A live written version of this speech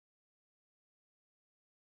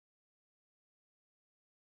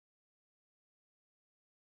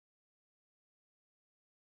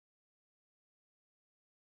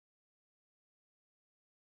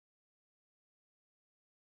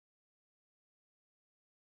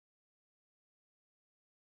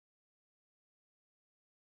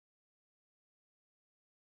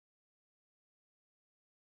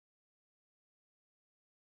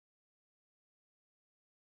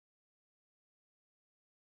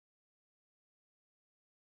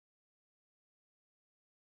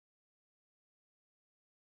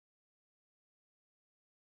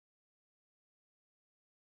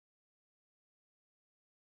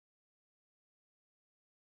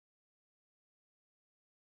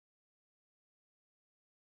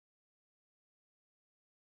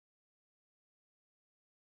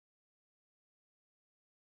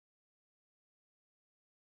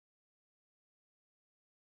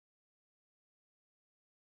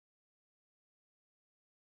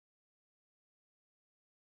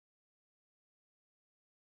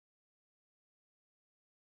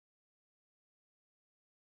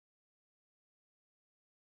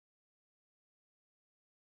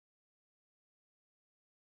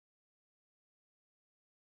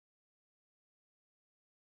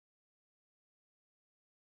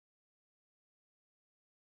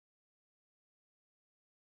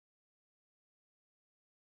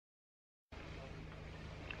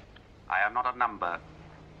I am not a number.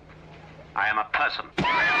 I am a person.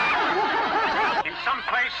 In some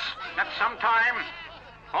place, at some time,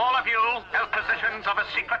 all of you held positions of a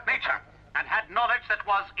secret nature and had knowledge that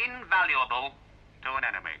was invaluable to an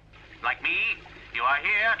enemy. Like me, you are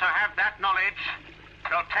here to have that knowledge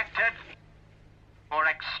protected or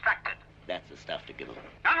extracted. That's the stuff to give them.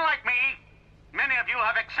 Unlike me, many of you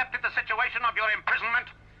have accepted the situation of your imprisonment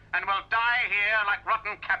and will die here like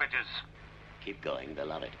rotten cabbages. Keep going,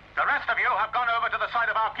 beloved. The rest of you have gone over to the side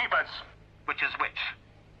of our keepers. Which is which?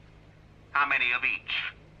 How many of each?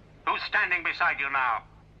 Who's standing beside you now?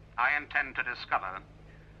 I intend to discover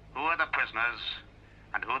who are the prisoners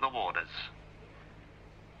and who the warders.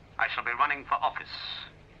 I shall be running for office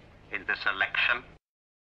in this election.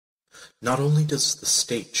 Not only does the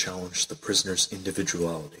state challenge the prisoner's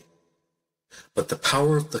individuality, but the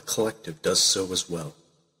power of the collective does so as well.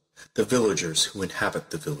 The villagers who inhabit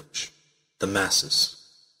the village, the masses.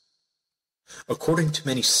 According to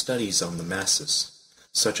many studies on the masses,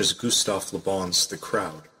 such as Gustave Le Bon's The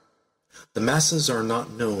Crowd, the masses are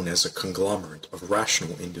not known as a conglomerate of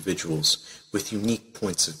rational individuals with unique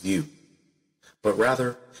points of view, but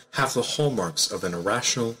rather have the hallmarks of an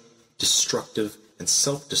irrational, destructive, and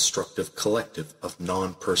self-destructive collective of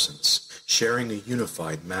non-persons, sharing a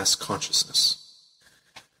unified mass consciousness.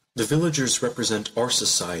 The villagers represent our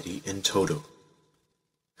society in toto,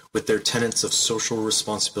 with their tenets of social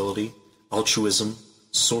responsibility, altruism,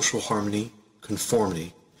 social harmony,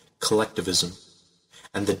 conformity, collectivism,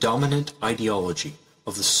 and the dominant ideology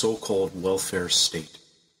of the so-called welfare state.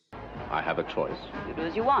 I have a choice. You do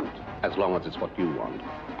as you want. As long as it's what you want.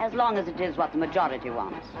 As long as it is what the majority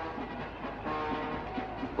wants.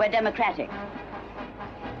 We're democratic.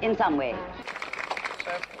 In some ways.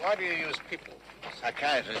 Sir, why do you use people?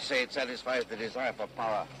 Psychiatrists say it satisfies the desire for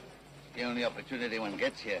power. The only opportunity one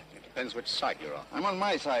gets here. It depends which side you're on. I'm on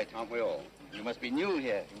my side. Aren't we all? You must be new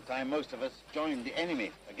here. In time, most of us joined the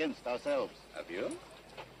enemy against ourselves. Have you?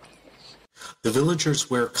 The villagers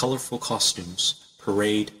wear colorful costumes,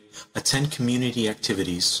 parade, attend community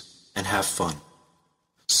activities, and have fun.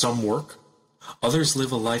 Some work, others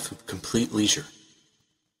live a life of complete leisure.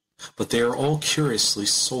 But they are all curiously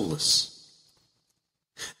soulless.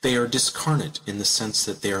 They are discarnate in the sense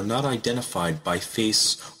that they are not identified by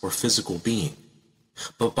face or physical being,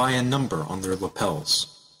 but by a number on their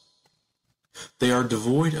lapels. They are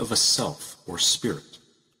devoid of a self or spirit.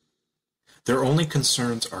 Their only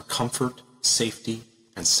concerns are comfort, safety,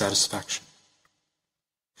 and satisfaction.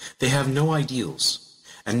 They have no ideals,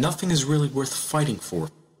 and nothing is really worth fighting for,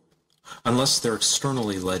 unless they're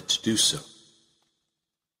externally led to do so.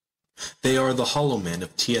 They are the hollow men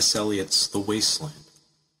of T.S. Eliot's The Wasteland,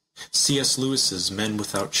 C.S. Lewis's Men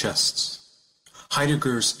Without Chests,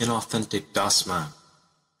 Heidegger's inauthentic Das Man,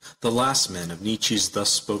 the last men of Nietzsche's Thus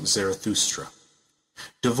Spoke Zarathustra,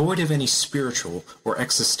 devoid of any spiritual or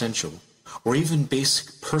existential or even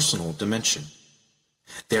basic personal dimension.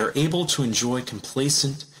 They are able to enjoy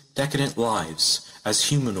complacent, decadent lives as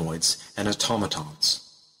humanoids and automatons,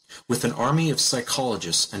 with an army of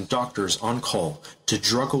psychologists and doctors on call to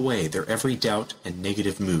drug away their every doubt and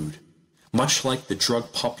negative mood, much like the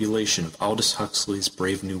drug population of Aldous Huxley's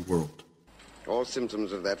Brave New World. All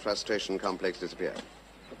symptoms of that frustration complex disappear.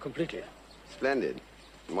 Completely. Splendid.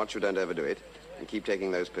 And watch you don't overdo it, and keep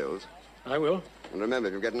taking those pills. I will. And remember,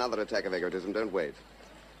 if you get another attack of egotism, don't wait.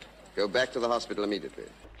 Go back to the hospital immediately.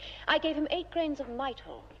 I gave him 8 grains of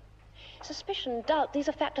mitol. Suspicion, doubt, these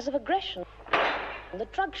are factors of aggression. The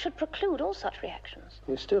drug should preclude all such reactions.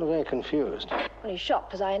 He's still very confused. Well, he's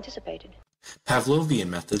shocked, as I anticipated. Pavlovian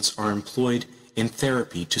methods are employed in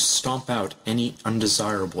therapy to stomp out any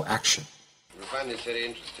undesirable action. You'll find this very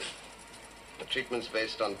interesting. The treatment's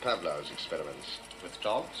based on Pavlov's experiments. With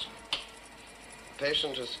dogs? The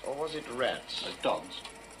patient has, or was it rats? With dogs.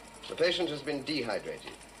 The patient has been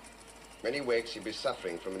dehydrated. When he wakes, he'll be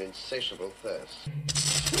suffering from an insatiable thirst.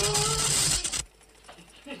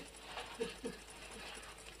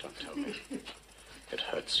 Don't tell me. It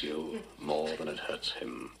hurts you more than it hurts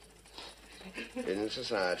him. In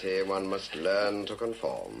society, one must learn to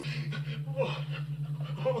conform.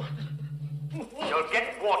 You'll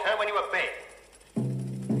get water when you obey.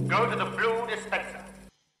 Go to the blue dispenser.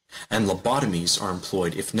 And lobotomies are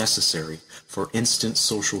employed if necessary for instant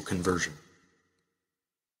social conversion.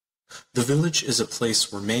 The village is a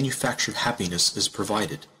place where manufactured happiness is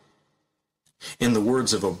provided. In the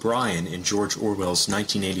words of O'Brien in George Orwell's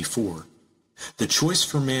 1984, the choice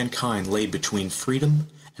for mankind lay between freedom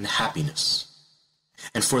and happiness.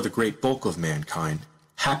 And for the great bulk of mankind,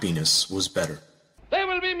 happiness was better. There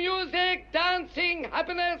will be music, dancing,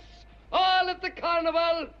 happiness, all at the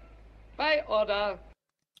carnival, by order.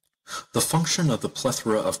 The function of the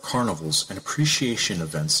plethora of carnivals and appreciation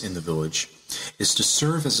events in the village is to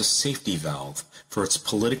serve as a safety valve for its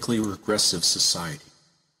politically regressive society.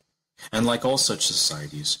 And like all such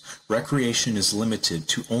societies, recreation is limited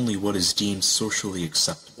to only what is deemed socially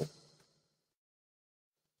acceptable.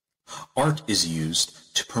 Art is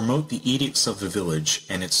used to promote the edicts of the village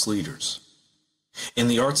and its leaders. In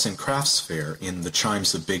the Arts and Crafts Fair in The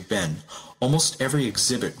Chimes of Big Ben, almost every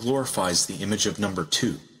exhibit glorifies the image of number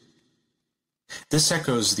 2. This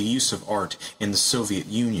echoes the use of art in the Soviet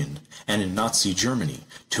Union and in Nazi Germany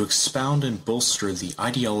to expound and bolster the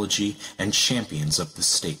ideology and champions of the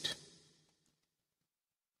state.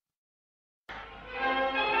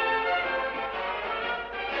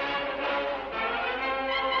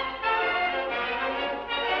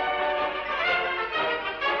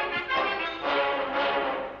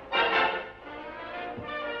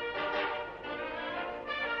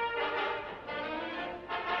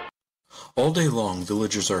 All day long,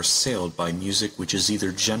 villagers are assailed by music which is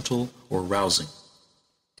either gentle or rousing.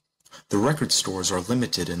 The record stores are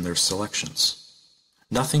limited in their selections.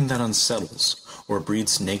 Nothing that unsettles or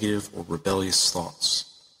breeds negative or rebellious thoughts.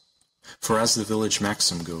 For as the village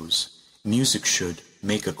maxim goes, music should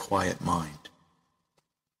make a quiet mind.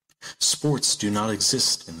 Sports do not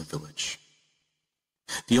exist in the village.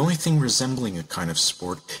 The only thing resembling a kind of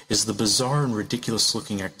sport is the bizarre and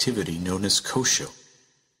ridiculous-looking activity known as kosho.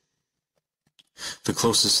 The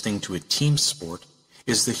closest thing to a team sport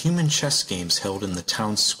is the human chess games held in the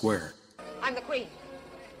town square. I'm the queen.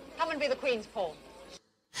 Come and be the queen's pawn.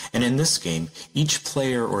 And in this game, each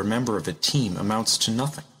player or member of a team amounts to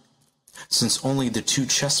nothing, since only the 2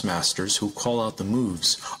 chess masters who call out the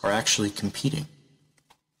moves are actually competing.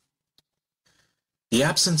 The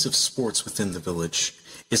absence of sports within the village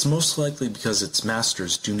is most likely because its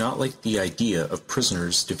masters do not like the idea of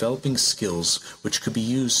prisoners developing skills which could be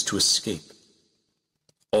used to escape.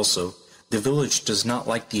 Also, the village does not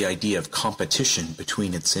like the idea of competition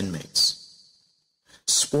between its inmates.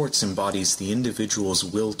 Sports embodies the individual's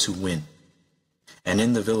will to win, and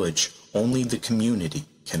in the village, only the community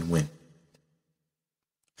can win.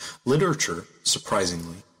 Literature,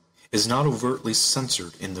 surprisingly, is not overtly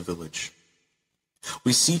censored in the village.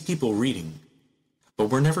 We see people reading, but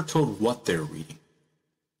we're never told what they're reading.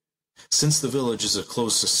 Since the village is a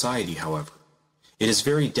closed society, however, it is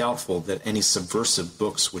very doubtful that any subversive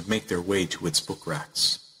books would make their way to its book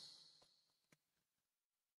racks.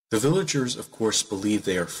 The villagers, of course, believe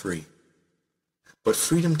they are free. But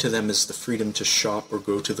freedom to them is the freedom to shop or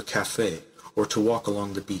go to the cafe or to walk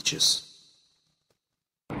along the beaches.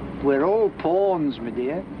 We're all pawns, my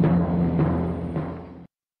dear.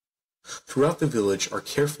 Throughout the village are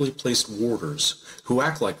carefully placed warders who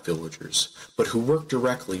act like villagers, but who work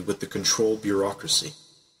directly with the control bureaucracy.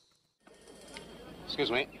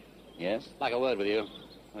 Excuse me. Yes? Like a word with you.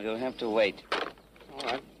 Well, you'll have to wait. All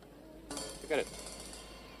right. Forget it.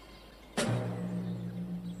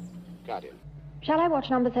 Guardian. Shall I watch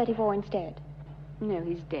number 34 instead? No,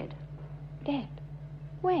 he's dead. Dead?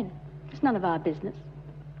 When? It's none of our business.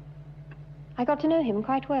 I got to know him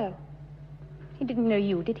quite well. He didn't know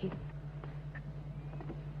you, did he?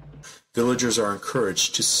 Villagers are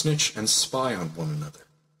encouraged to snitch and spy on one another.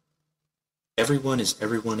 Everyone is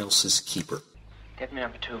everyone else's keeper. Get me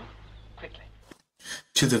number 2, quickly.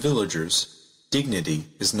 To the villagers, dignity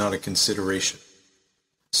is not a consideration,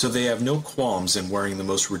 so they have no qualms in wearing the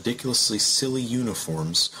most ridiculously silly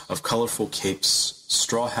uniforms of colorful capes,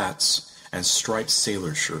 straw hats, and striped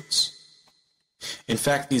sailor shirts. In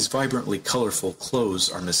fact, these vibrantly colorful clothes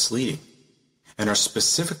are misleading, and are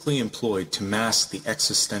specifically employed to mask the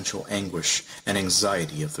existential anguish and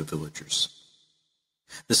anxiety of the villagers.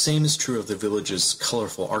 The same is true of the village's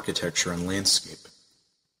colorful architecture and landscape.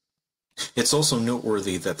 It's also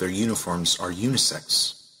noteworthy that their uniforms are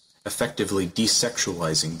unisex, effectively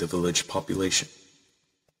desexualizing the village population.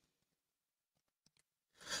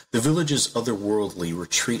 The village's otherworldly,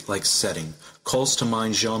 retreat-like setting calls to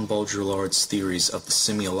mind Jean Baudrillard's theories of the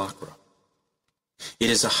simulacra. It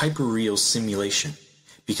is a hyperreal simulation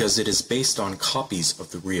because it is based on copies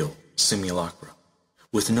of the real simulacra,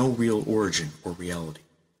 with no real origin or reality.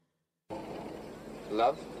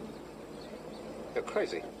 Love? You're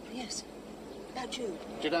crazy. Yes. About you.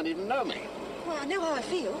 You don't even know me. Well, I know how I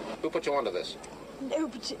feel. Who put you onto this?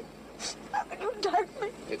 Nobody. How can you doubt me?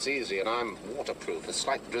 It's easy, and I'm waterproof. A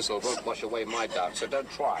slight drizzle won't wash away my doubts, so don't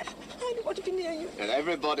try. I don't want to be near you. And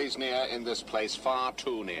everybody's near in this place, far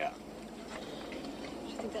too near. Do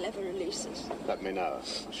you think they'll ever release us? Let me know.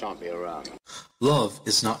 I shan't be around. Love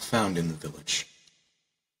is not found in the village.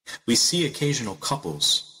 We see occasional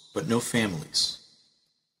couples, but no families.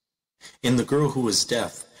 In The Girl Who Was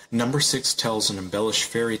Death, Number 6 tells an embellished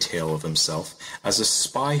fairy tale of himself as a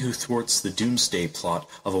spy who thwarts the doomsday plot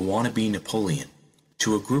of a wannabe Napoleon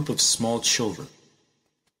to a group of small children.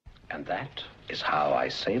 And that is how I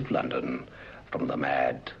saved London from the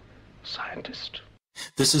mad scientist.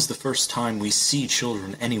 This is the first time we see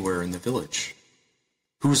children anywhere in the village.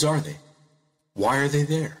 Whose are they? Why are they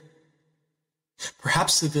there?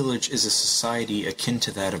 Perhaps the village is a society akin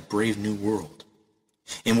to that of Brave New World,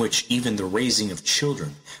 in which even the raising of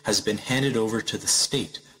children has been handed over to the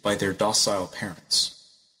state by their docile parents.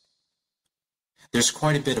 There's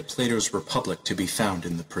quite a bit of Plato's Republic to be found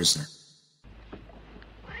in The Prisoner.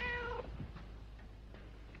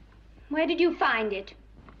 Where did you find it?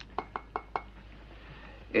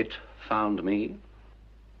 It found me.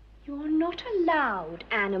 You're not allowed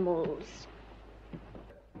animals.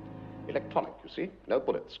 Electronic, you see? No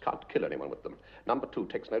bullets. Can't kill anyone with them. Number 2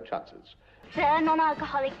 takes no chances. Sir,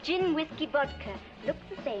 non-alcoholic gin, whiskey, vodka. Looks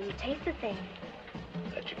the same, tastes the same.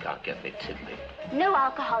 Bet you can't get me tipsy. No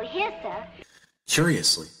alcohol here, sir.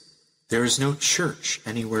 Curiously, there is no church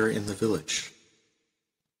anywhere in the village.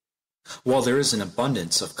 While there is an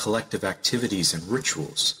abundance of collective activities and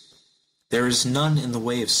rituals, there is none in the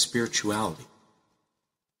way of spirituality.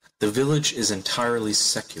 The village is entirely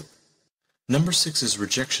secular. Number 6's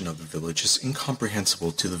rejection of the village is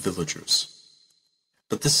incomprehensible to the villagers.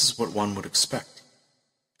 But this is what one would expect.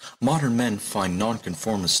 Modern men find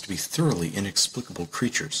nonconformists to be thoroughly inexplicable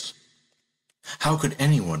creatures. How could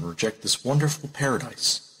anyone reject this wonderful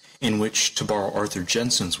paradise in which, to borrow Arthur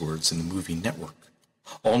Jensen's words in the movie Network,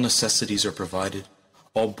 all necessities are provided,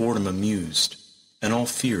 all boredom amused, and all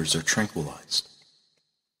fears are tranquilized?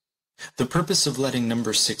 The purpose of letting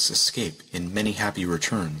Number 6 escape in Many Happy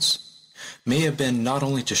Returns may have been not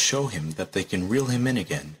only to show him that they can reel him in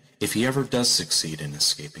again if he ever does succeed in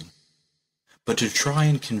escaping, but to try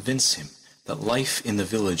and convince him that life in the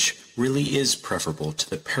village really is preferable to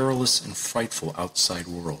the perilous and frightful outside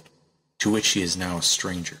world, to which he is now a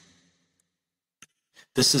stranger.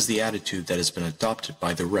 This is the attitude that has been adopted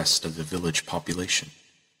by the rest of the village population.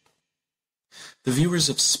 The viewers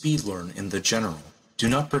of Speedlearn in the general do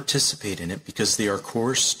not participate in it because they are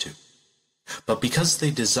coerced to, but because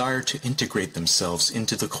they desire to integrate themselves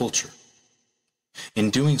into the culture. In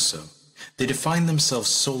doing so, they define themselves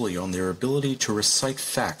solely on their ability to recite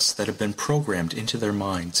facts that have been programmed into their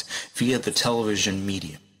minds via the television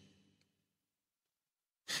medium.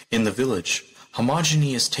 In the village,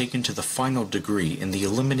 homogeny is taken to the final degree in the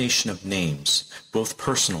elimination of names, both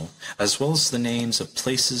personal as well as the names of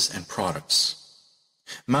places and products.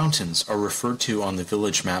 Mountains are referred to on the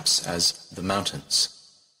village maps as the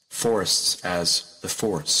mountains, forests as the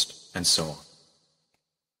forest, and so on.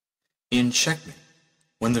 In Checkmate,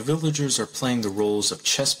 when the villagers are playing the roles of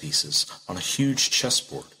chess pieces on a huge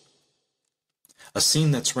chessboard, a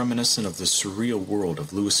scene that's reminiscent of the surreal world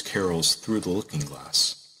of Lewis Carroll's Through the Looking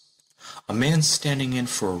Glass, a man standing in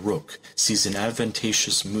for a rook sees an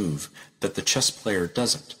advantageous move that the chess player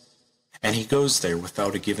doesn't, and he goes there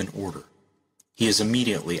without a given order. He is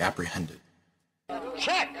immediately apprehended.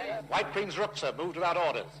 Check! White Queen's rook, sir. Moved without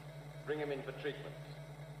orders. Bring him in for treatment.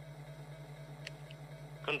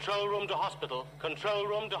 Control room to hospital. Control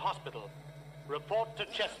room to hospital. Report to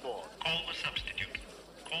chessboard. Call the substitute.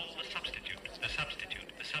 Call the substitute. The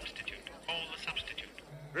substitute. The substitute. Call the substitute.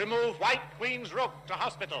 Remove White Queen's rook to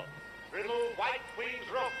hospital. Remove White Queen's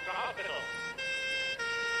rook to hospital.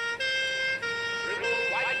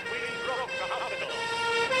 Remove White Queen's rook to hospital.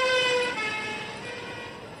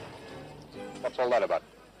 What's all that about?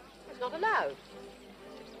 It's not allowed.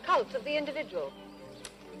 Cult of the individual.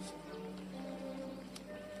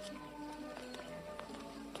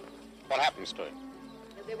 What happens to him?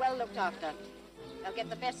 He'll be well looked after. They'll get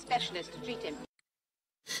the best specialist to treat him.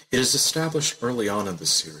 It is established early on in the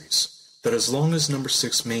series that as long as Number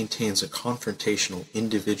 6 maintains a confrontational,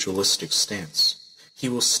 individualistic stance, he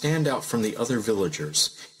will stand out from the other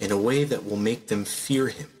villagers in a way that will make them fear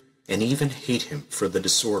him and even hate him for the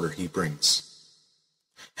disorder he brings.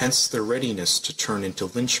 Hence their readiness to turn into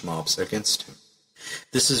lynch mobs against him.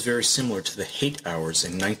 This is very similar to the hate hours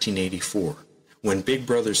in 1984, when Big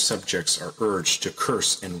Brother's subjects are urged to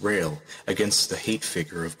curse and rail against the hate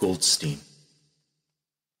figure of Goldstein.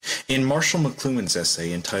 In Marshall McLuhan's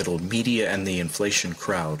essay entitled Media and the Inflation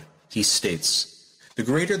Crowd, he states, "The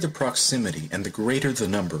greater the proximity and the greater the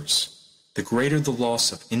numbers, the greater the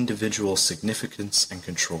loss of individual significance and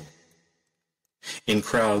control. In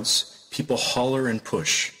crowds, people holler and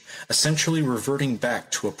push, essentially reverting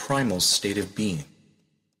back to a primal state of being.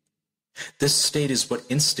 This state is what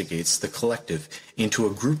instigates the collective into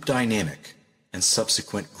a group dynamic and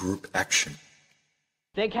subsequent group action."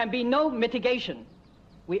 There can be no mitigation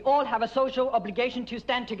We all have a social obligation to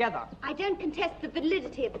stand together. I don't contest the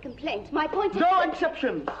validity of the complaint. My point is... No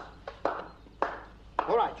exceptions!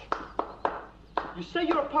 All right. You say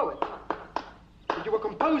you're a poet. But you were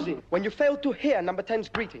composing when you failed to hear number 10's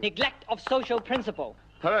greeting. Neglect of social principle.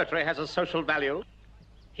 Poetry has a social value.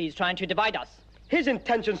 He's trying to divide us. His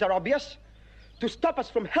intentions are obvious. To stop us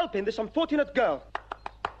from helping this unfortunate girl.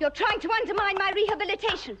 You're trying to undermine my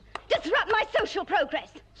rehabilitation. Disrupt my social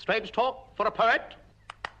progress. Strange talk for a poet.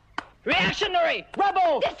 Reactionary!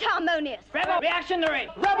 Rebel! Disharmonious! Rebel! Reactionary!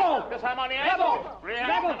 Rebel! Disharmonious! Rebel!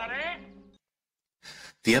 Reactionary!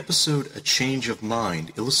 The episode A Change of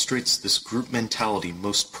Mind illustrates this group mentality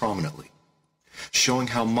most prominently, showing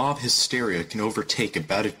how mob hysteria can overtake a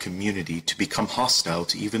battered community to become hostile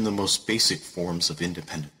to even the most basic forms of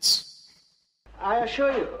independence. I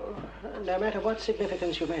assure you, no matter what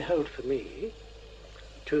significance you may hold for me,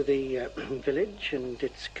 to the village and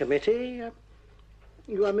its committee,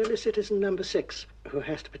 you are merely citizen number 6, who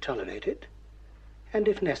has to be tolerated, and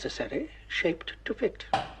if necessary, shaped to fit.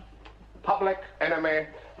 Public enemy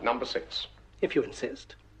number 6. If you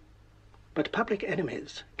insist. But public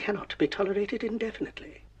enemies cannot be tolerated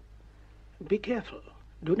indefinitely. Be careful.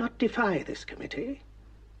 Do not defy this committee.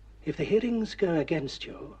 If the hearings go against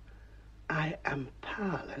you, I am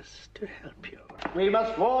powerless to help you. We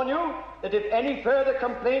must warn you that if any further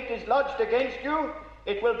complaint is lodged against you,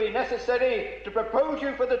 it will be necessary to propose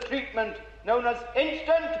you for the treatment known as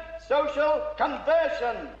instant social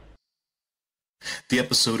conversion. The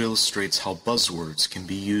episode illustrates how buzzwords can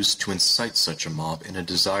be used to incite such a mob in a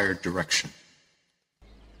desired direction.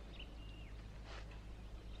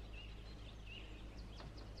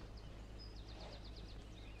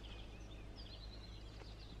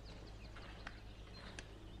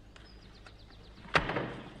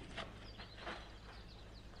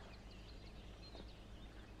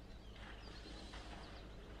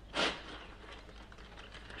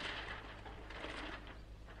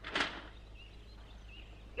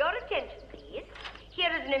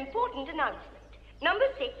 An important announcement. Number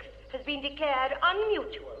 6 has been declared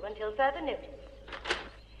unmutual until further notice.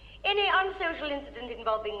 Any unsocial incident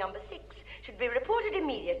involving number 6 should be reported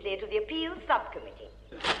immediately to the Appeals Subcommittee.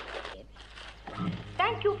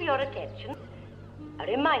 Thank you for your attention. A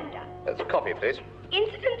reminder. Copy, please.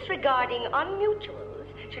 Incidents regarding unmutuals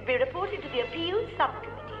should be reported to the Appeals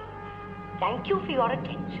Subcommittee. Thank you for your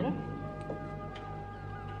attention.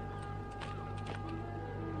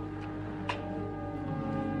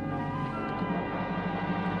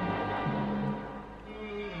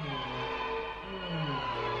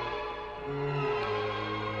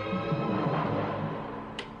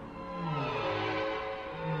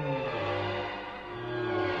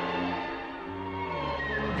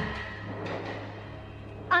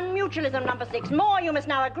 Unmutualism number 6. More, you must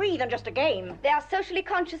now agree, than just a game. They are socially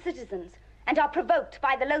conscious citizens and are provoked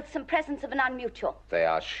by the loathsome presence of an unmutual. They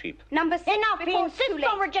are sheep. Number 6. Enough! He insists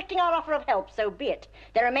on rejecting our offer of help, so be it.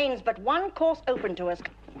 There remains but one course open to us.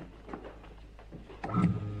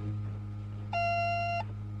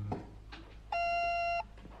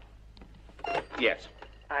 Yes.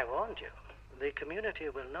 I warned you. The community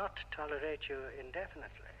will not tolerate you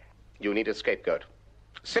indefinitely. You need a scapegoat.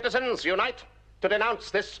 Citizens, unite to denounce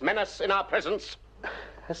this menace in our presence.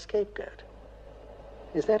 A scapegoat?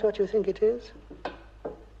 Is that what you think it is?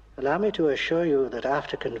 Allow me to assure you that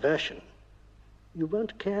after conversion, you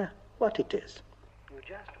won't care what it is. You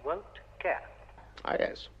just won't care. Ah,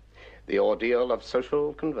 yes. The ordeal of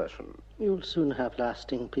social conversion. You'll soon have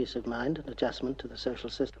lasting peace of mind and adjustment to the social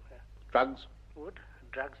system. Drugs? Would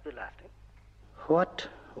drugs be lasting? What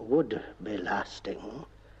would be lasting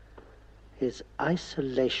is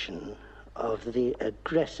isolation of the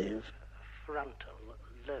aggressive frontal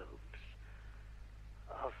lobes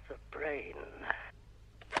of the brain.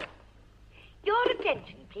 Your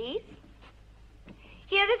attention, please.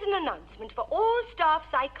 Here is an announcement for all staff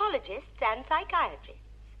psychologists and psychiatrists.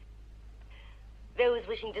 Those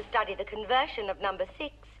wishing to study the conversion of number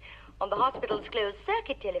 6 on the hospital's closed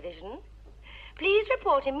circuit television, please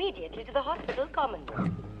report immediately to the hospital common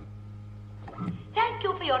room. Thank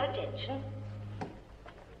you for your attention.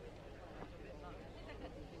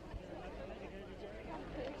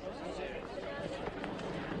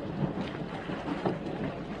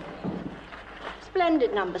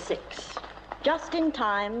 Splendid, number 6. Just in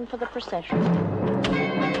time for the procession.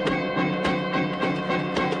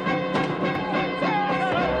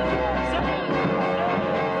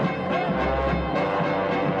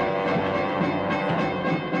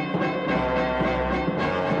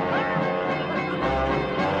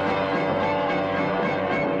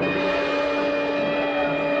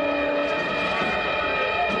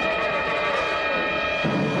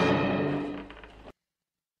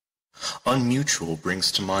 Unmutual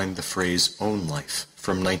brings to mind the phrase own life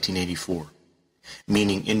from 1984,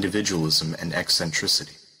 meaning individualism and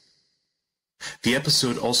eccentricity. The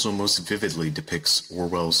episode also most vividly depicts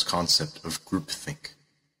Orwell's concept of groupthink.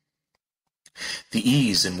 The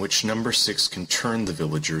ease in which number 6 can turn the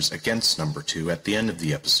villagers against number 2 at the end of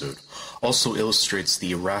the episode also illustrates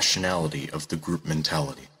the irrationality of the group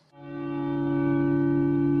mentality.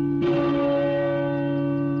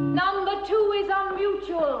 Number 2 is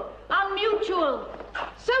unmutual. Unmutual.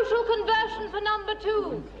 Social conversion for number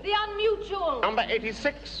 2. The unmutual. Number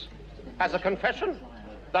 86 has a confession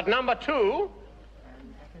that number 2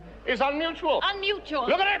 is unmutual. Unmutual.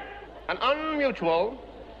 Look at it! An unmutual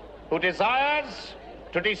who desires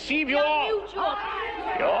to deceive you all.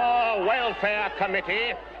 Your welfare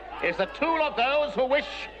committee is the tool of those who wish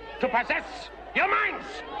to possess your minds.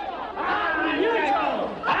 Unmutual.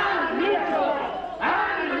 Unmutual.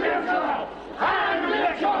 Unmutual.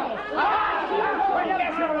 Unmutual.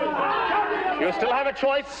 You still have a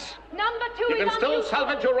choice. Number 2 You is can still unmutual.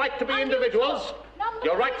 salvage your right to be individuals,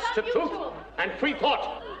 your rights to unmutual. truth and free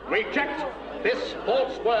thought. Reject this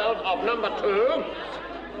false world of number 2.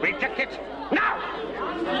 Reject it now!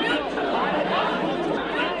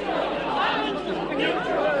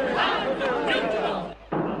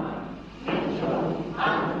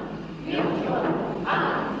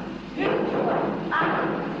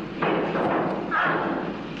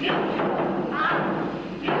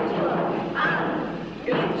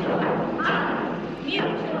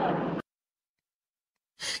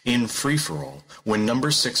 In Free For All, when number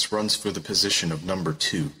 6 runs for the position of number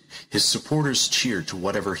 2, his supporters cheer to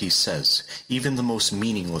whatever he says, even the most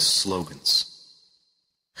meaningless slogans.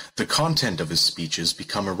 The content of his speeches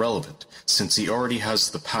become irrelevant, since he already has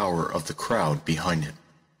the power of the crowd behind him.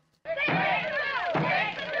 In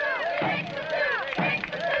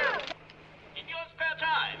your spare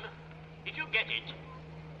time, if you get it,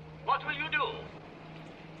 what will you do?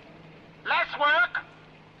 Less work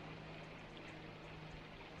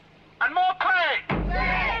and more play.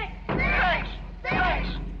 Thanks.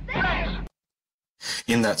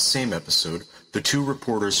 In that same episode, the two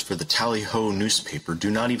reporters for the Tally-Ho newspaper do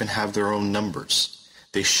not even have their own numbers.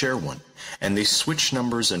 They share one, and they switch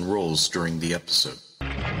numbers and roles during the episode.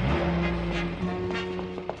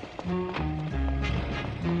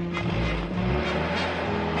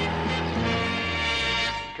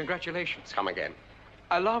 Congratulations. Come again.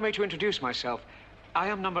 Allow me to introduce myself. I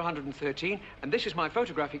am number 113, and this is my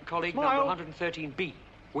photographic colleague, number 113B.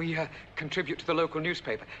 We contribute to the local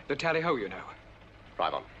newspaper, the Tally-Ho, you know.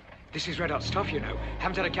 Drive on. This is red-hot stuff, you know.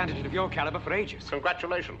 Haven't had a candidate of your caliber for ages.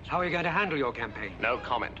 Congratulations. How are you going to handle your campaign? No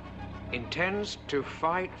comment. Intends to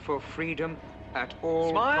fight for freedom at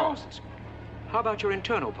all costs. How about your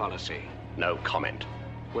internal policy? No comment.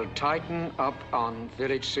 Will tighten up on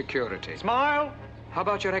village security. Smile. How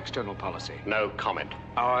about your external policy? No comment.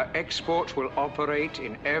 Our exports will operate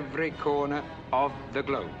in every corner of the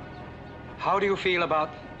globe. How do you feel about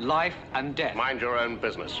life and death? Mind your own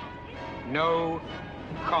business. No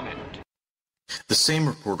comment. The same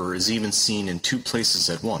reporter is even seen in two places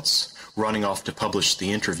at once, running off to publish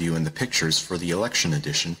the interview and the pictures for the election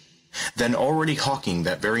edition, then already hawking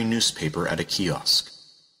that very newspaper at a kiosk.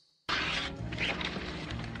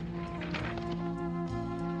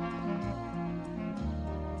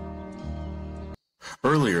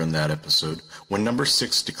 Earlier in that episode, when number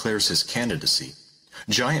 6 declares his candidacy,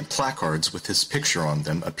 giant placards with his picture on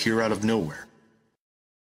them appear out of nowhere.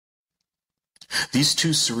 These two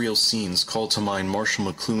surreal scenes call to mind Marshall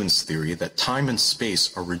McLuhan's theory that time and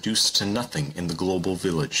space are reduced to nothing in the global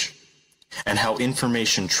village, and how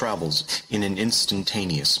information travels in an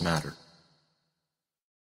instantaneous manner.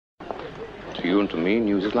 To you and to me,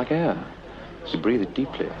 news is like air. We breathe it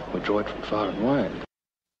deeply, we draw it from far and wide.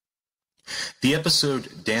 The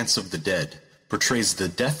episode Dance of the Dead portrays the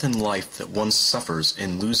death and life that one suffers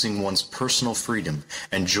in losing one's personal freedom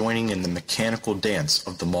and joining in the mechanical dance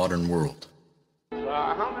of the modern world.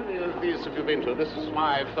 How many of these have you been to? This is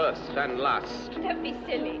my first and last. Don't be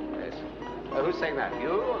silly. Yes. Who's saying that?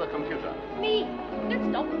 You or the computer? Me.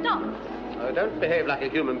 Don't stop. Don't behave like a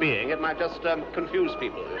human being. It might just confuse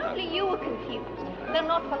people. Only you were confused. Though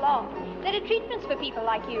not for long. There are treatments for people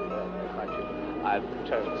like you. I've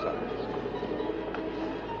told some.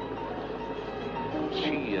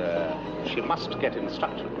 She must get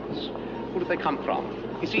instructions. Who do they come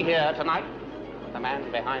from? Is he here tonight? The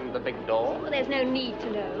man behind the big door? Well, there's no need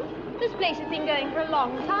to know. This place has been going for a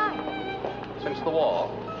long time. Since the war?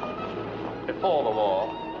 Before the war?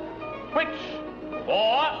 Which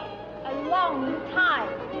war? A long time.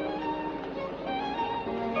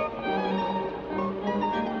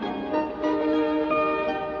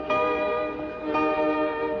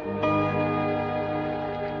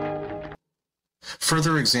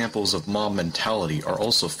 Further examples of mob mentality are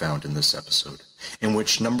also found in this episode, in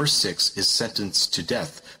which number 6 is sentenced to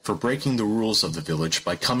death for breaking the rules of the village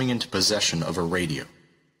by coming into possession of a radio.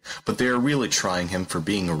 But they are really trying him for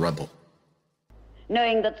being a rebel.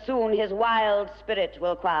 Knowing that soon his wild spirit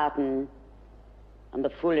will quieten, and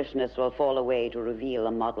the foolishness will fall away to reveal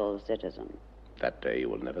a model citizen. That day you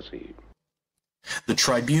will never see. The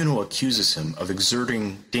tribunal accuses him of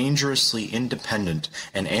exerting dangerously independent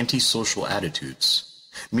and antisocial attitudes,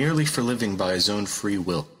 merely for living by his own free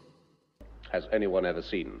will. Has anyone ever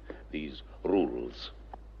seen these rules?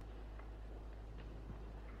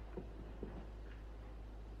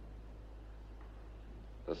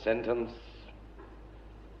 The sentence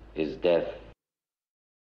is death.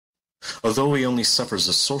 Although he only suffers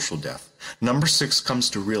a social death, number 6 comes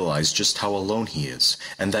to realize just how alone he is,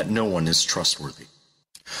 and that no one is trustworthy.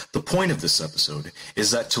 The point of this episode is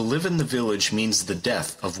that to live in the village means the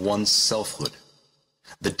death of one's selfhood,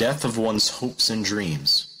 the death of one's hopes and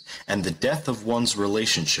dreams, and the death of one's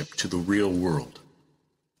relationship to the real world.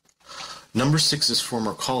 Number 6's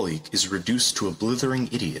former colleague is reduced to a blithering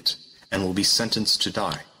idiot and will be sentenced to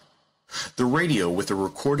die. The radio with a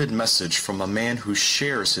recorded message from a man who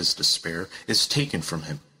shares his despair is taken from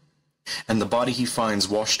him, and the body he finds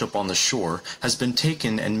washed up on the shore has been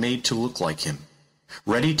taken and made to look like him,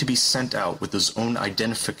 ready to be sent out with his own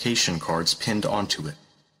identification cards pinned onto it.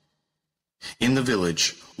 In the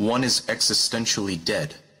village, one is existentially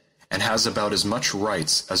dead and has about as much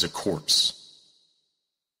rights as a corpse.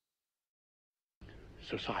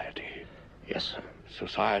 Society. Yes.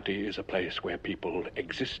 Society is a place where people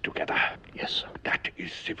exist together. Yes. That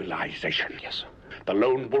is civilization. Yes. The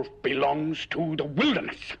lone wolf belongs to the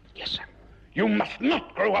wilderness. Yes, sir. You must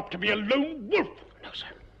not grow up to be a lone wolf. No, sir.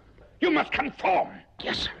 You must conform.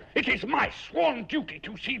 Yes, sir. It is my sworn duty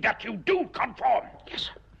to see that you do conform. Yes,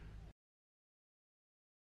 sir.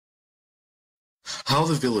 How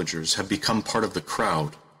the villagers have become part of the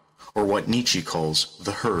crowd, or what Nietzsche calls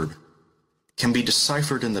the herd, can be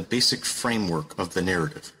deciphered in the basic framework of the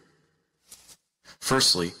narrative.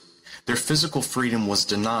 Firstly, their physical freedom was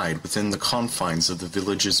denied within the confines of the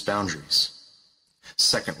village's boundaries.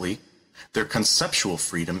 Secondly, their conceptual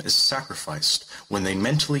freedom is sacrificed when they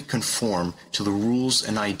mentally conform to the rules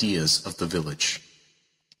and ideas of the village.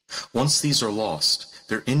 Once these are lost,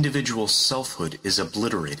 their individual selfhood is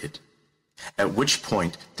obliterated, at which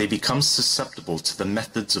point they become susceptible to the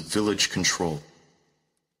methods of village control.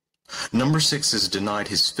 Number 6 is denied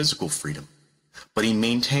his physical freedom, but he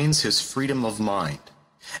maintains his freedom of mind,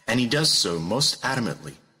 and he does so most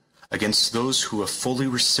adamantly against those who have fully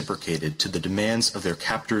reciprocated to the demands of their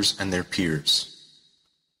captors and their peers.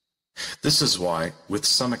 This is why, with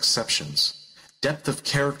some exceptions, depth of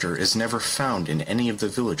character is never found in any of the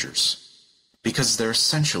villagers, because there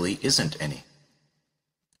essentially isn't any.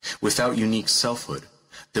 Without unique selfhood,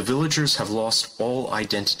 the villagers have lost all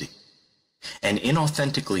identity, and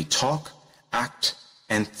inauthentically talk, act,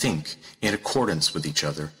 and think in accordance with each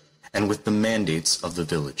other and with the mandates of the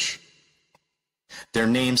village. Their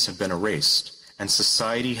names have been erased, and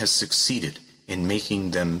society has succeeded in making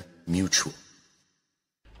them mutual.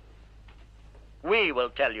 We will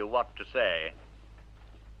tell you what to say.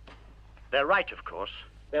 They're right, of course.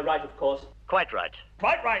 They're right, of course. Quite right.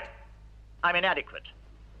 Quite right. I'm inadequate.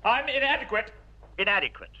 I'm inadequate.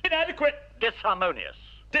 Inadequate. Inadequate. Disharmonious.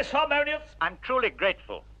 Disharmonious. I'm truly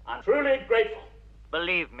grateful. I'm truly grateful.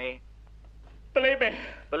 Believe me. Believe me.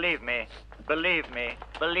 Believe me. Believe me.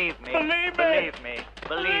 Believe me. Believe me. Believe me.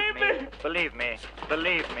 Believe me. Believe me.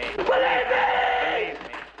 Believe me. Believe me.